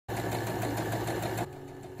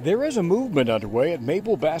There is a movement underway at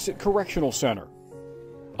Maple Bassett Correctional Center.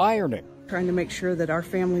 Ironing. Trying to make sure that our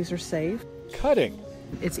families are safe. Cutting.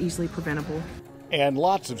 It's easily preventable. And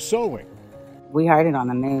lots of sewing. We heard it on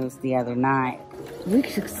the news the other night. We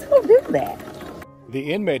should still do that.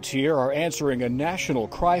 The inmates here are answering a national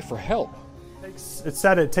cry for help. It's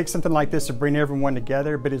sad it takes something like this to bring everyone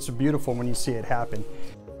together, but it's beautiful when you see it happen.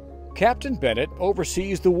 Captain Bennett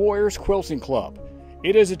oversees the Warriors Quilting Club.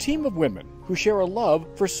 It is a team of women who share a love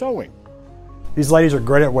for sewing. These ladies are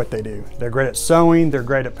great at what they do. They're great at sewing, they're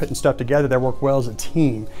great at putting stuff together, they work well as a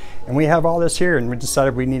team. And we have all this here, and we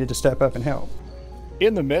decided we needed to step up and help.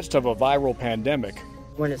 In the midst of a viral pandemic,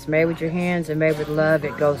 when it's made with your hands and made with love,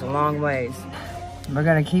 it goes a long ways. We're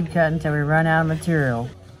going to keep cutting until we run out of material.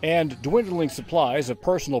 And dwindling supplies of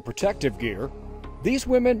personal protective gear, these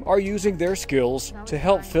women are using their skills to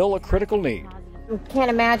help fill a critical need. We can't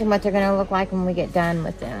imagine what they're going to look like when we get done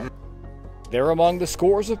with them. They're among the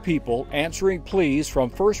scores of people answering pleas from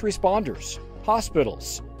first responders,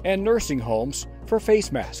 hospitals, and nursing homes for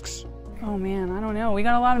face masks. Oh man, I don't know. We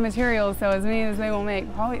got a lot of materials, so as many as they will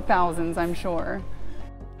make, probably thousands, I'm sure.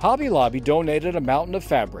 Hobby Lobby donated a mountain of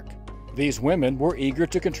fabric. These women were eager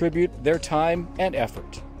to contribute their time and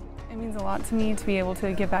effort. It means a lot to me to be able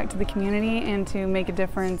to give back to the community and to make a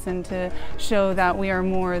difference and to show that we are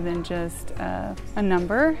more than just a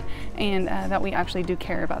number, and that we actually do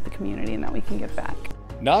care about the community and that we can give back.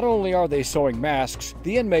 Not only are they sewing masks,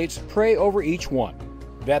 the inmates pray over each one,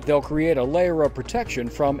 that they'll create a layer of protection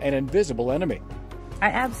from an invisible enemy. I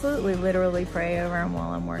absolutely literally pray over them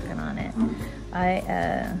while I'm working on it.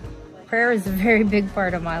 Prayer is a very big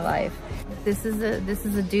part of my life. This is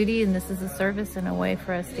a duty, and this is a service and a way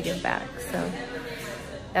for us to give back. So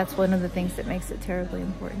that's one of the things that makes it terribly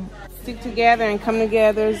important. Stick together and come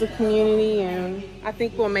together as a community, and I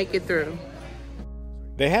think we'll make it through.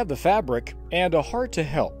 They have the fabric and a heart to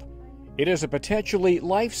help. It is a potentially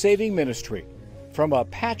life-saving ministry from a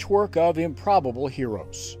patchwork of improbable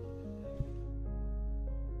heroes.